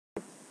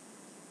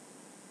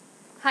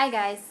Hi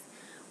guys,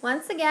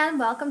 once again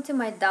welcome to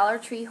my Dollar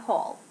Tree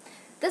haul.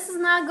 This is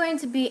not going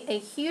to be a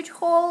huge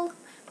haul,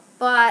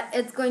 but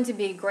it's going to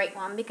be a great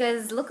one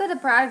because look at the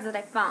products that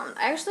I found.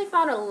 I actually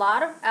found a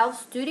lot of e.l.f.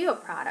 Studio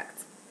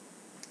products.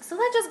 So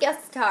let's just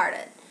get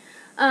started.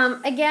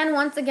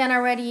 Once again I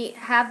already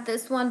have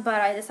this one,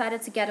 but I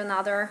decided to get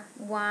another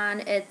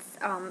one. It's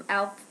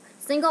e.l.f.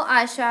 single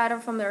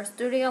eyeshadow from their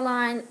Studio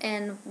line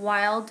in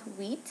Wild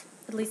Wheat.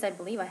 At least I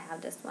believe I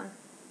have this one.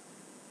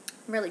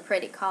 Really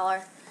pretty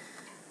color.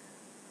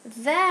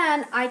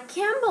 Then I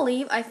can't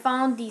believe I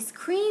found these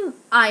cream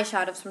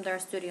eyeshadows from their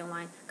Studio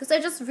line because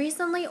I just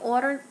recently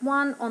ordered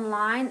one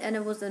online and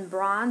it was in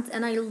bronze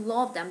and I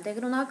love them. They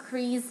do not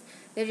crease.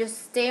 They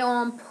just stay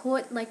on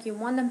put like you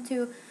want them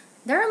to.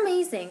 They're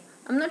amazing.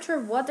 I'm not sure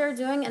what they're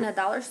doing in a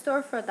dollar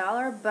store for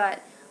 $1,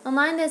 but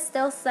online they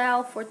still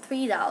sell for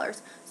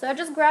 $3. So I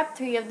just grabbed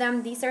 3 of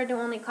them. These are the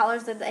only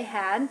colors that they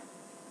had.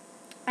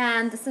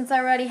 And since I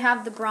already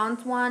have the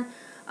bronze one,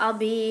 I'll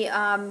be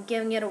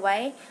giving it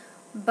away.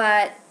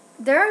 But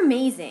they're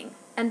amazing,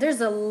 and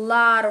there's a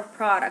lot of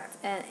product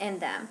in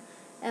them.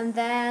 And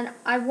then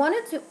I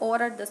wanted to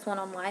order this one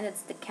online.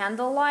 It's the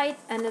Candlelight,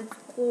 and it's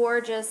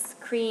gorgeous,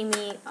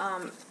 creamy,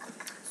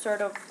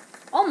 sort of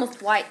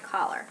almost white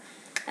color.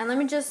 And let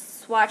me just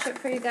swatch it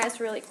for you guys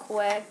really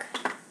quick.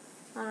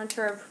 I'm not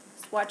sure if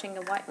swatching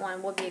the white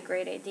one would be a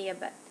great idea,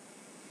 but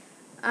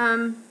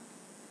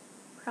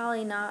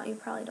probably not. You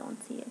probably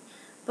don't see it.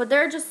 But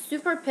they're just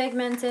super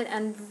pigmented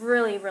and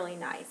really, really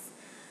nice.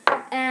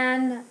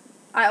 And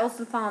I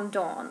also found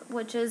Dawn,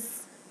 which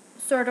is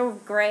sort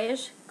of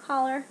grayish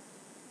color,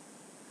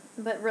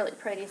 but really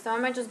pretty. So I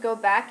might just go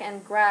back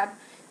and grab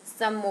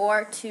some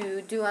more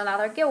to do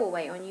another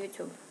giveaway on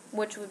YouTube,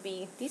 which would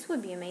be, these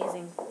would be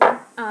amazing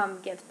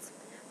gifts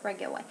for a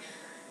giveaway.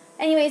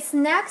 Anyways,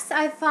 next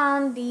I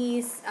found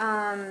these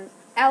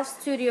e.l.f.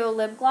 Studio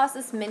lip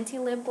glosses, minty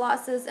lip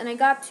glosses, and I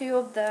got 2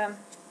 of the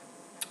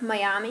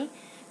Miami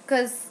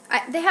because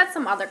they had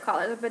some other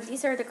colors, but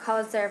these are the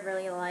colors that I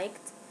really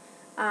liked.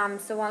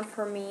 So one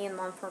for me and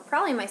one for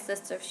probably my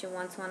sister if she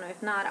wants one.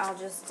 If not, I'll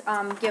just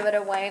give it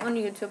away on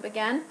YouTube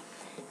again.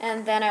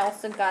 And then I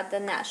also got the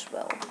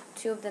Nashville,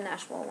 2 of the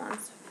Nashville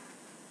ones.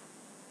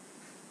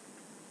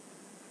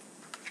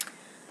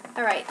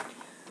 Alright,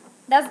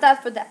 that's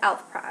that for the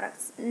e.l.f.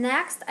 products.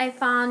 Next, I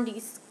found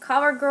these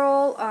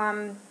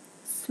CoverGirl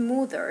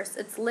Smoothers.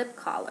 It's lip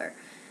color.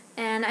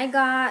 And I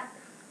got,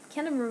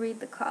 can't even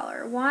read the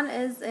color. One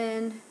is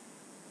in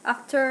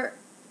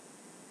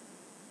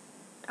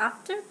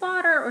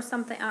Afterthought or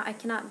something. I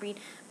cannot read,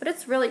 but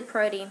it's really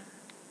pretty.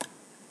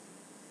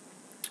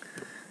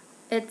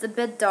 It's a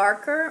bit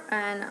darker,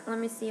 and let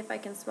me see if I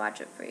can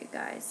swatch it for you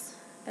guys.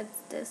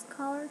 It's this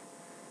color.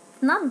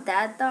 It's not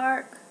that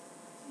dark,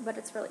 but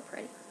it's really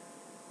pretty.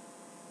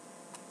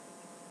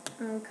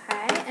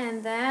 Okay,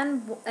 and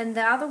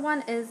the other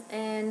one is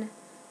in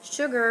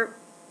Sugar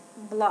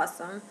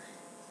Blossom,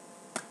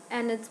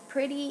 and it's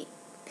pretty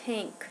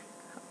pink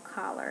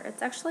color.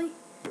 It's actually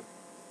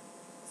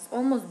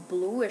almost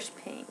bluish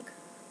pink.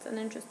 It's an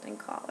interesting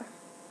color.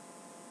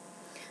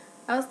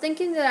 I was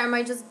thinking that I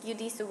might just give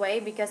these away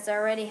because I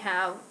already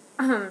have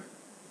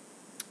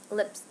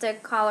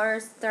lipstick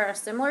colors that are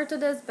similar to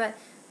this, but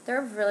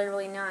they're really,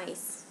 really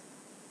nice.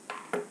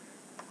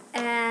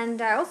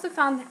 And I also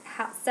found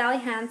Sally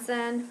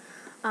Hansen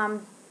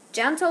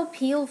Gentle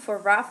Peel for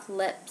Rough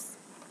Lips.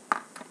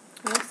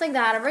 It looks like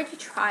that. I already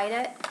tried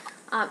it.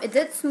 It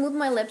did smooth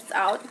my lips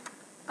out.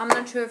 I'm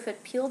not sure if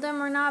it peeled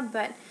them or not,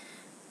 but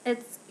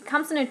it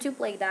comes in a tube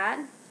like that.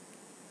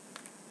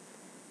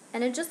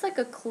 And it's just like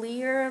a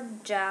clear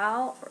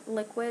gel or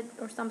liquid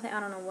or something. I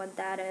don't know what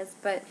that is,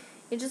 but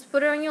you just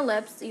put it on your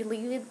lips. You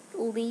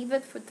leave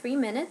it for 3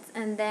 minutes,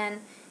 and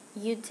then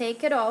you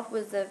take it off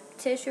with a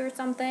tissue or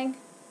something,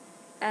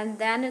 and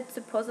then it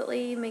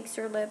supposedly makes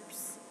your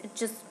lips, it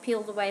just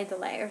peels away the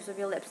layers of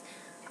your lips.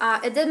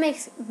 It did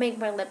make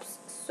my lips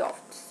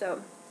soft,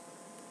 so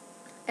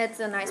it's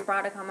a nice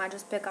product. I might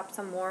just pick up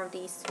some more of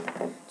these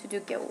to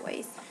do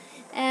giveaways.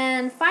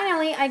 And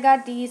finally, I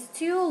got these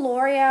 2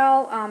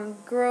 L'Oreal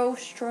Grow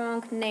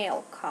Strong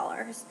nail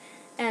colors.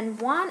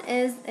 And one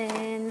is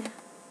in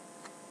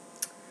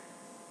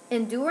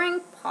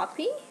Enduring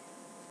Poppy.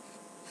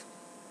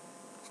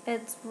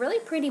 It's really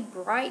pretty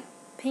bright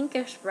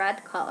pinkish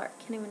red color.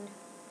 Can't even,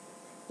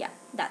 yeah,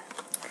 that.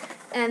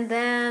 And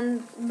then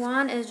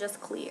one is just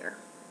clear.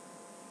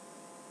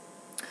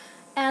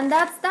 And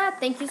that's that.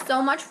 Thank you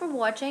so much for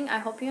watching. I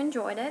hope you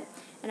enjoyed it.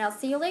 And I'll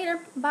see you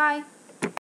later. Bye.